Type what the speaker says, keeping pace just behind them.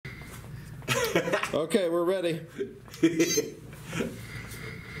Okay, we're ready.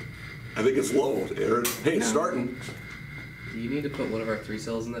 I think it's low, Aaron. Hey, it's starting. Do you need to put one of our 3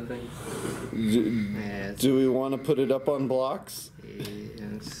 cells in that thing? Do we want to put it up on blocks?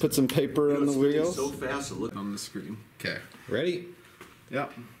 Yes. Put some paper on the wheels? So fast, it look on the screen. Okay. Ready?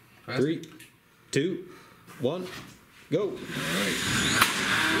 Yep. 3, 2, 1, go.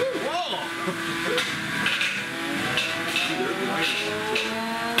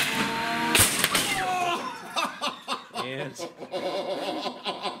 And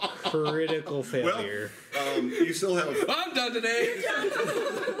critical failure. You still have. I'm done today!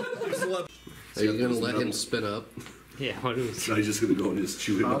 Are you gonna let him spin up? Yeah, what is So he's just gonna go and just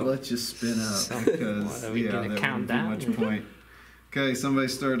chew it I'll up. let you spin up because Are we yeah, gonna there count wouldn't be down? much point. Okay, somebody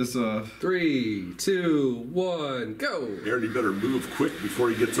start us off. 3, 2, 1, go! Aaron, you better move quick before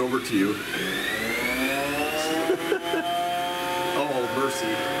he gets over to you. Oh, mercy.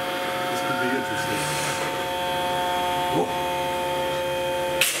 This could be interesting. Whoa.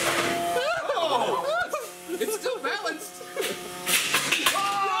 It's still balanced!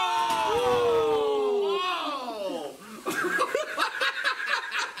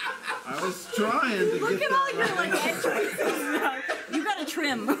 I was trying to Look get at all your like edge choices now. You gotta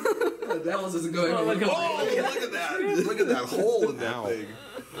trim. The Dallas isn't going on. Oh, look at that. Look at that hole in that thing.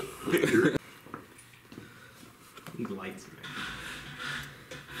 He lights it.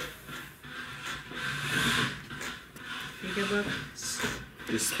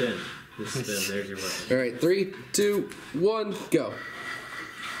 Just spin. Just spin. There's your weapon. Alright, 3, 2, 1, go.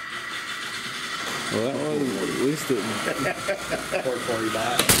 Well, that one, at least it...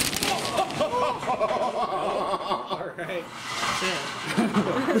 Alright.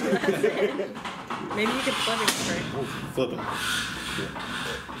 Maybe you could flip it straight. Flip him.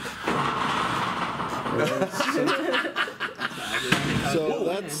 So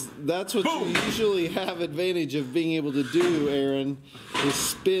that's what you usually have advantage of being able to do, Aaron, is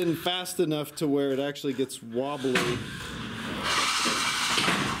spin fast enough to where it actually gets wobbly. It's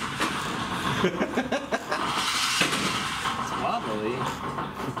wobbly.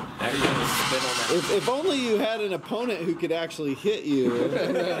 Now you're gonna spin on that. If only you had an opponent who could actually hit you.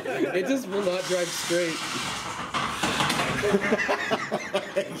 It just will not drive straight.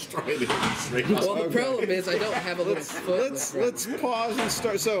 He's trying to hit straight. Well, the problem is I don't have a little foot. Let's pause and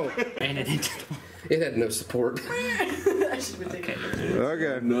start. So, And it into It had no support. Okay. okay.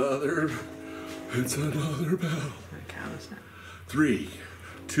 It's another bell. Count us now. 3,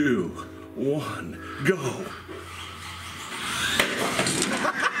 2, 1, go.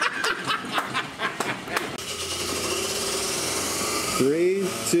 Three,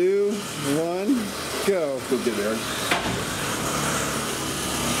 2, 1, go. Go get Aaron.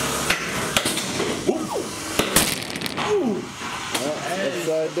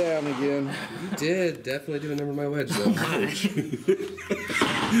 Upside down again. You did definitely do a number my wedge though.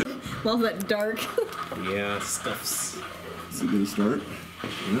 Well, that dark. Yeah, stuffs. Is it gonna start?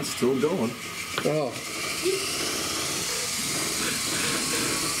 And it's still going. Oh.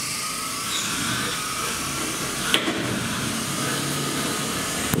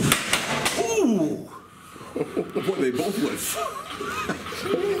 Ooh! Boy, they both went.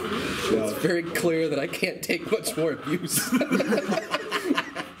 It's very clear that I can't take much more abuse.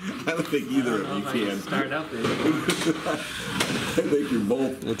 I don't think either of you can. Start up there. I think you're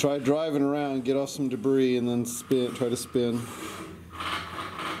both. We'll try driving around, get off some debris, and then spin. Try to spin.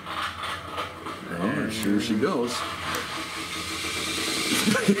 Oh, sure she goes.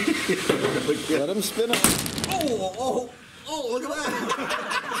 Let him spin up. Oh, look at that.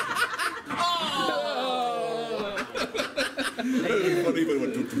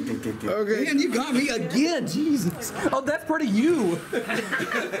 Okay. Man, you got me again, Jesus. Oh, that's part of you. I said,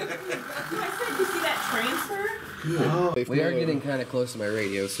 you see that transfer? We are getting kind of close to my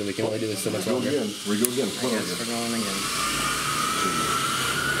radio, so we can only do this so much Go longer. again. We go again. Come on. We're going again.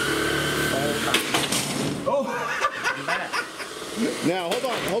 Now,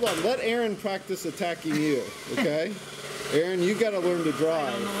 hold on. Let Aaron practice attacking you, okay? Aaron, you got to learn to I don't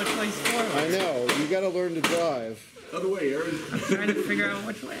drive. know which way's forward. I know. You got to learn to drive. Other way, Aaron. I'm trying to figure out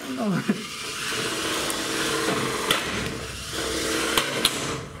which way I'm going.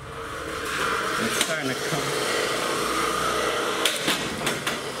 It's starting to come.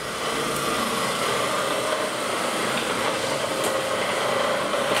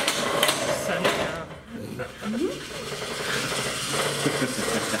 Send it down.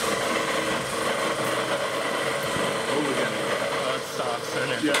 Oh, it's soft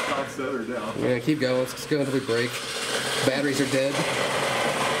center. Yeah, top center down. Yeah, keep going. Let's just go until we break. Batteries are dead.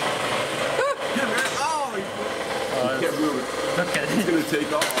 Oh, you can't move it. Okay. It's gonna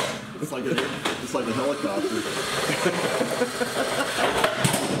take off. It's like a helicopter.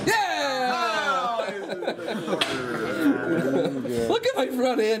 Look at my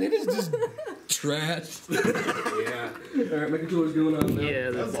front end. It is just trashed. Yeah. All right, my controller's going on now. Yeah,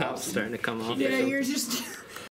 the top's starting to come off. Yeah, you're just.